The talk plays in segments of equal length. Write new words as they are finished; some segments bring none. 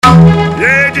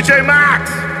DJ Max,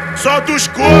 solta os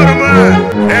coros,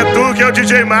 mano. É tu que é o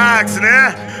DJ Max,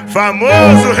 né?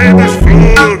 Famoso rei dos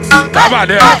fluxos. Tá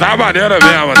maneiro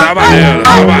mesmo, tá maneiro.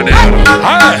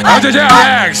 É o DJ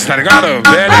Alex, tá ligado?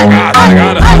 BLH, tá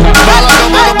ligado? Fala meu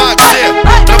mano Maaxê,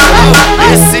 tranquilão,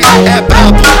 esse é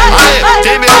brabo. Aê,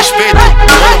 tem meu respeito,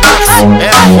 mano Max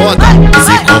é foda.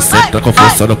 Se concentra com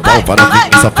força no pau, para vir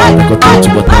em safada que eu tô te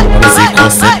botando. Ela se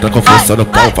concentra com força no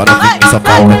pau, para vir em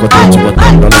safada que eu tô te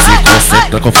botando. Ela se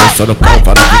concentra com força no pau,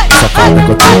 para vir em safada que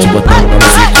eu tô te botando. Ela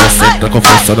se concentra com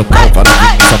força no pau, para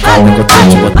vir em safada que eu tô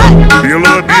te botando.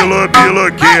 Biloque.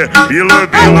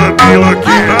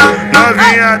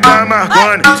 Novinha da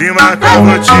Marconi, te marcar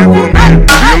vou te comer.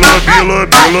 Biloque.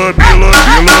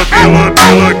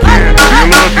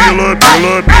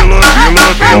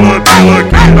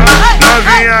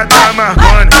 Novinha da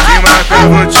Marconi, te marcar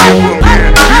vou te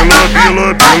comer.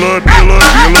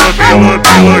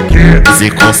 Biloque. Se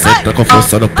concentra com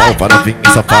força no pau, para vir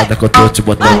em safada que eu tô te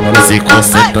botando. Ela se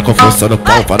concentra com força no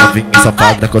pau, para vir em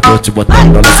safada que eu tô te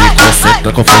botando. Ela se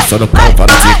concentra com força no pau,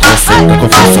 para se concentra com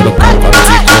força no pau, para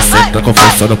se concentra com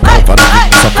força no pau, para vir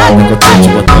em safada que eu tô te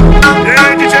botando. E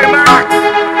aí, DJ Max,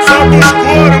 solta os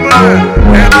coros,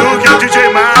 mano. É tu que é o DJ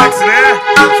Max, né?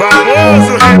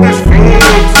 Famoso rei dos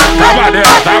fluxos. Tá maneiro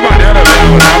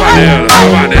mesmo, tá maneiro.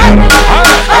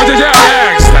 É o DJ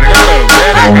Alex, tá ligado?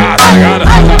 BLH, tá ligado?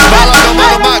 Fala meu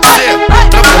mano Maaxê,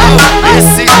 tranquilão,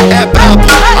 esse é brabo.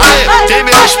 Aê, tem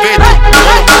meu respeito,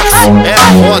 mano Max é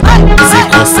foda. Se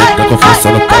concentra com força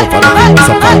no pau, para vir em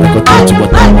safada que eu tô te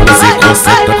botando. Ela se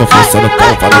concentra com força no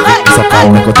pau, para vir em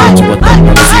safada que eu tô te botando.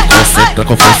 Ela se concentra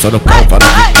com força no pau, para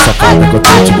vir em safada que eu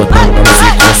tô te botando. Ela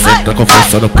se concentra com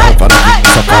força no pau, para vir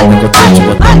em safada que eu tô te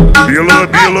botando.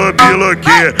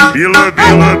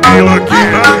 Biloque.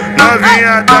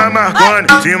 Novinha da Marconi,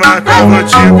 te marcar vou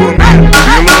te comer.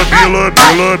 Biloque.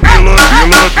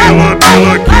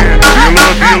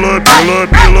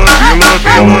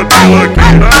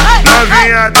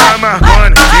 Novinha da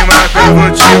Marconi, te marcar vou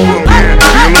te comer.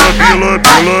 Biloque.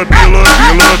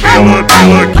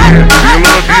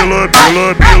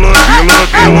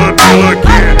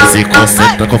 Se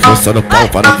concentra com força no pau,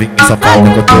 para vir em safada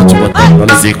que eu tô te botando.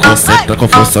 Ela se concentra com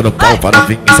força no pau, para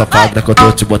vir em safada que eu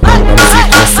tô te botando. Ela se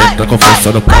concentra com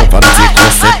força no pau, para se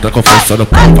concentra com força no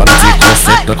pau, para se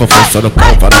concentra com força no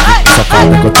pau, para vir em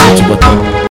safada que eu tô te botando.